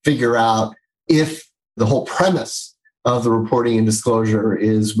figure out if the whole premise of the reporting and disclosure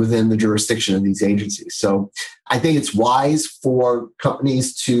is within the jurisdiction of these agencies. So I think it's wise for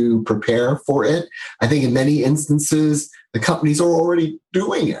companies to prepare for it. I think in many instances, the companies are already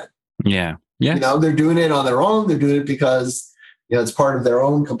doing it. Yeah. Yeah. They're doing it on their own. They're doing it because, it's part of their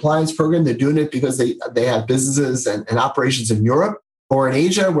own compliance program. They're doing it because they have businesses and operations in Europe or in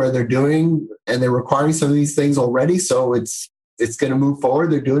Asia where they're doing, and they're requiring some of these things already. So it's going to move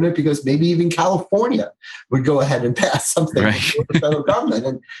forward. They're doing it because maybe even California would go ahead and pass something with the federal government.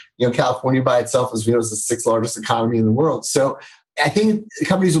 And, California by itself, as we know, is the sixth largest economy in the world. So I think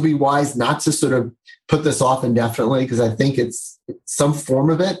companies will be wise not to sort of put this off indefinitely, because I think it's some form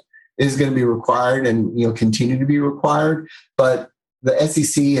of it is going to be required and, continue to be required. But the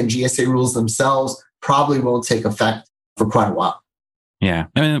SEC and GSA rules themselves probably won't take effect for quite a while. Yeah.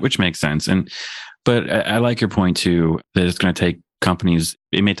 Which makes sense. But I like your point too, that it's going to take companies,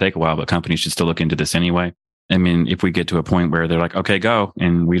 it may take a while, but companies should still look into this anyway. If we get to a point where they're like, okay, go,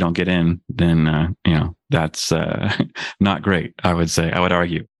 and we don't get in, then, that's not great, I would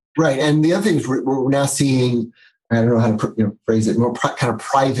argue. Right. And the other thing is we're now seeing, I don't know how to phrase it, more kind of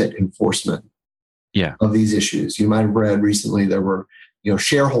private enforcement of these issues. You might have read recently there were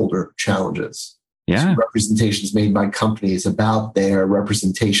shareholder challenges. Yeah. Representations made by companies about their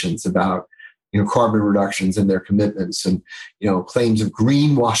representations about carbon reductions and their commitments, and claims of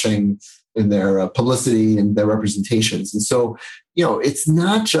greenwashing in their publicity and their representations. And so it's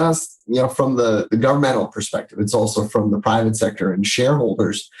not just from the governmental perspective, it's also from the private sector and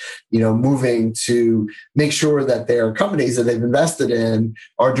shareholders moving to make sure that their companies that they've invested in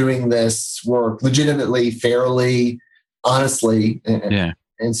are doing this work legitimately, fairly, honestly,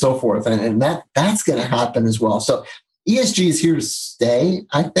 and so forth. And that's going to happen as well. So ESG is here to stay,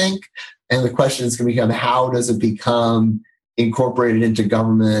 I think. And the question is going to become, how does it become incorporated into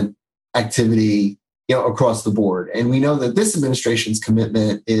government activity, across the board? And we know that this administration's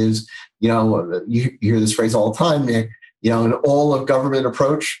commitment is, you hear this phrase all the time, Nick, an all of government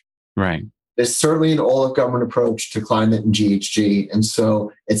approach. Right. There's certainly an all of government approach to climate and GHG. And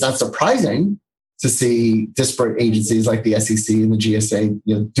so it's not surprising to see disparate agencies like the SEC and the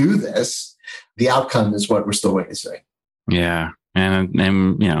GSA, do this. The outcome is what we're still waiting to see. Yeah. And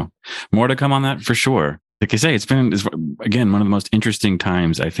more to come on that for sure. Like I say, it's again, one of the most interesting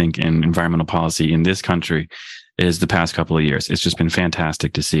times, I think, in environmental policy in this country is the past couple of years. It's just been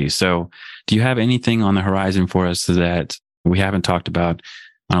fantastic to see. So do you have anything on the horizon for us that we haven't talked about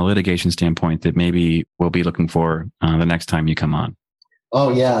on a litigation standpoint that maybe we'll be looking for the next time you come on?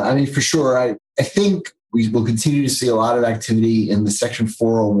 Oh, yeah. I mean, for sure. I think we will continue to see a lot of activity in the Section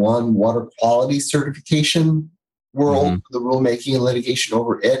 401 water quality certification world, the rulemaking and litigation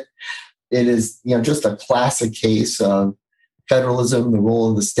over it. It is, just a classic case of federalism, the role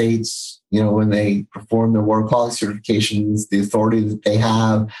of the states, when they perform their water quality certifications, the authority that they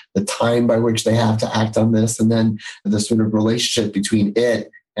have, the time by which they have to act on this, and then the sort of relationship between it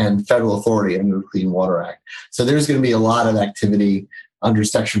and federal authority under the Clean Water Act. So there's going to be a lot of activity under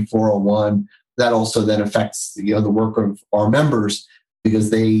Section 401 that also then affects, the work of our members,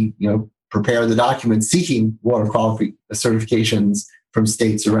 because they, prepare the documents seeking water quality certifications from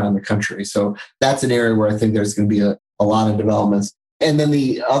states around the country. So that's an area where I think there's going to be a lot of developments. And then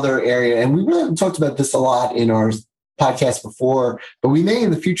the other area, and we really haven't talked about this a lot in our podcast before, but we may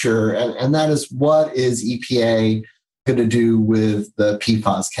in the future, and that is, what is EPA going to do with the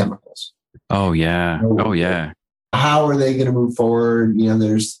PFAS chemicals? Oh, yeah. How are they going to move forward?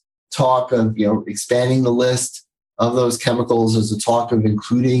 There's talk of, expanding the list of those chemicals. There's a talk of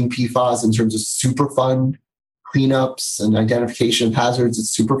including PFAS in terms of Superfund cleanups and identification of hazards at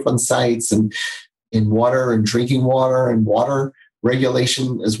Superfund sites, and in water and drinking water and water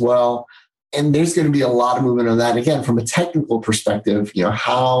regulation as well. And there's going to be a lot of movement on that. Again, from a technical perspective,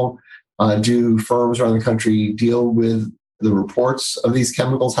 how do firms around the country deal with the reports of these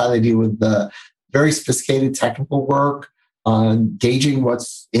chemicals? How do they deal with the very sophisticated technical work on gauging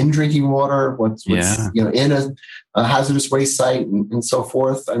what's in drinking water, what's in a hazardous waste site, and so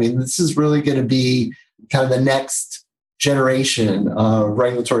forth. I mean, this is really going to be kind of the next generation of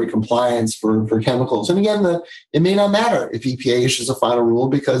regulatory compliance for chemicals. And again, it may not matter if EPA issues a final rule,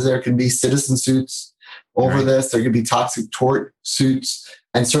 because there can be citizen suits over this. There could be toxic tort suits,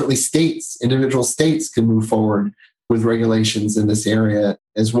 and certainly individual states can move forward with regulations in this area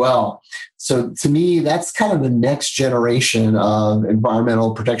as well. So to me, that's kind of the next generation of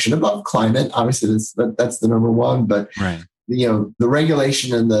environmental protection above climate. Obviously, that's the number one, but the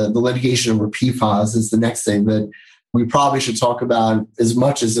regulation and the litigation over PFAS is the next thing that we probably should talk about, as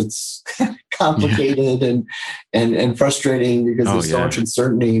much as it's complicated and frustrating, because there's so much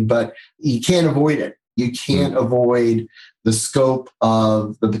uncertainty, but you can't avoid it. You can't avoid the scope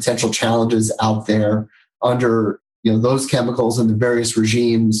of the potential challenges out there under those chemicals and the various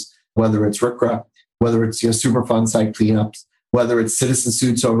regimes, whether it's RCRA, whether it's Superfund site cleanups, whether it's citizen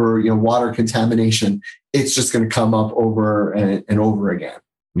suits over water contamination. It's just going to come up over and over again.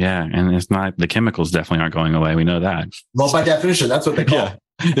 Yeah, and it's not, the chemicals definitely aren't going away. We know that. Well, by definition, that's what they call it.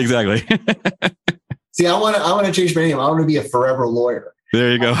 Exactly. See, I want to change my name. I want to be a forever lawyer.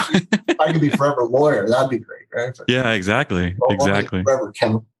 There you go. If I could be forever lawyer, that'd be great, right? But, exactly. Exactly. Forever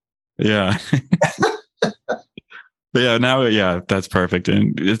chemical. Yeah. But that's perfect.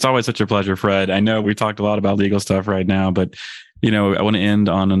 And it's always such a pleasure, Fred. I know we talked a lot about legal stuff right now, but, I want to end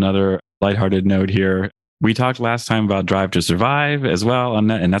on another lighthearted note here. We talked last time about Drive to Survive as well,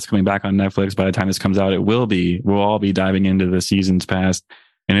 and that's coming back on Netflix. By the time this comes out, we'll all be diving into the seasons past,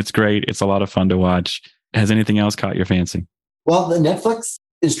 and it's great. It's a lot of fun to watch. Has anything else caught your fancy? Well, the Netflix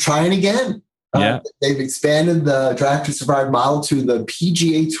is trying again. They've expanded the Drive to Survive model to the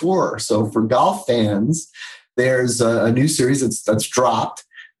PGA Tour. So for golf fans, there's a new series that's dropped,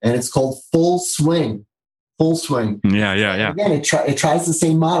 and it's called Full Swing. Full Swing. Yeah. And again, it tries the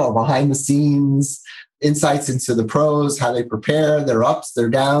same model, behind the scenes, insights into the pros, how they prepare, their ups, their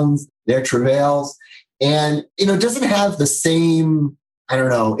downs, their travails. And, it doesn't have the same,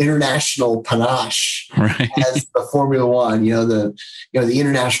 international panache as the Formula One, the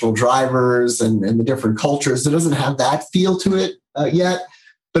international drivers and the different cultures. It doesn't have that feel to it yet,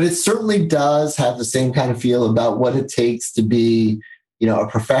 but it certainly does have the same kind of feel about what it takes to be, a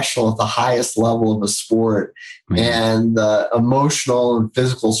professional at the highest level of a sport, and the emotional and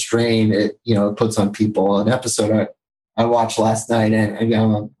physical strain it puts on people. An episode I watched last night, and again,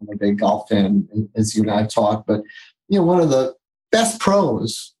 I'm a big golf fan, as you and I have talked, but one of the best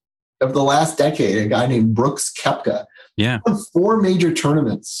pros of the last decade, a guy named Brooks Koepka, won 4 major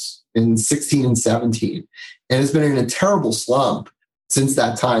tournaments in 16 and 17, and has been in a terrible slump since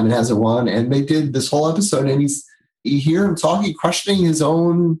that time and hasn't won. And they did this whole episode, and you hear him talking, questioning his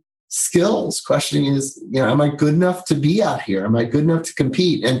own skills, questioning his, am I good enough to be out here? Am I good enough to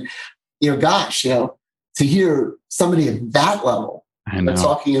compete? And, to hear somebody at that level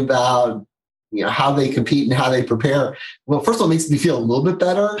talking about, how they compete and how they prepare. Well, first of all, it makes me feel a little bit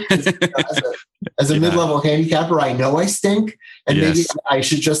better. As a mid-level handicapper, I know I stink, and maybe I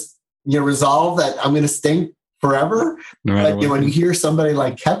should just, resolve that I'm going to stink forever. But when you hear somebody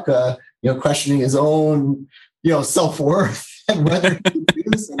like Koepka, questioning his own, self-worth and whether he can do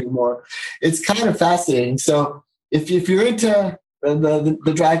this anymore, it's kind of fascinating. So if you're into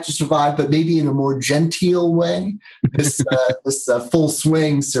the Drive to Survive, but maybe in a more genteel way, this Full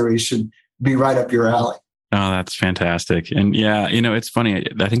Swing series should be right up your alley. Oh, that's fantastic. And it's funny.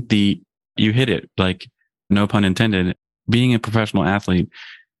 I think you hit it, like, no pun intended. Being a professional athlete,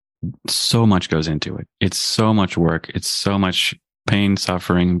 so much goes into it. It's so much work. It's so much pain,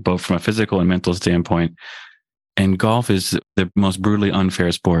 suffering, both from a physical and mental standpoint. And golf is the most brutally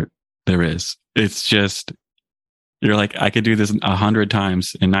unfair sport there is. It's just, you're like, I could do this 100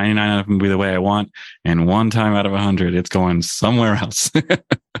 times and 99 of them be the way I want. And 1 time out of 100, it's going somewhere else.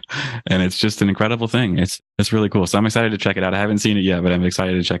 And it's just an incredible thing. It's really cool. So I'm excited to check it out. I haven't seen it yet, but I'm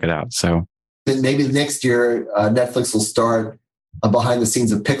excited to check it out. So maybe next year, Netflix will start behind the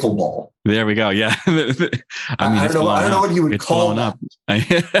scenes of pickleball. There we go. Yeah. I don't know what you would call that.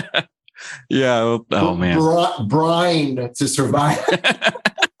 Up. Yeah. Well, oh man. Brine to survive.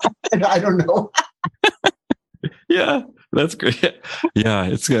 I don't know. Yeah, that's great. Yeah,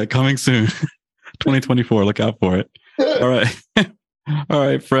 it's coming soon. 2024. Look out for it. All right. All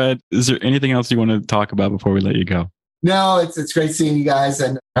right, Fred. Is there anything else you want to talk about before we let you go? No, it's great seeing you guys,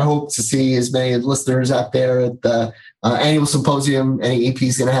 and I hope to see as many listeners out there at the annual symposium NAEP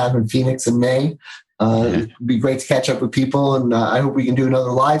is going to have in Phoenix in May. It'd be great to catch up with people, and I hope we can do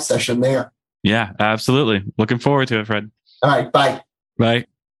another live session there. Yeah, absolutely. Looking forward to it, Fred. All right, bye. Bye.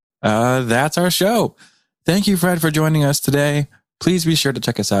 That's our show. Thank you, Fred, for joining us today. Please be sure to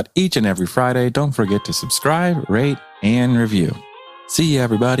check us out each and every Friday. Don't forget to subscribe, rate, and review. See you,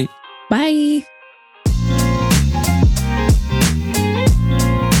 everybody. Bye.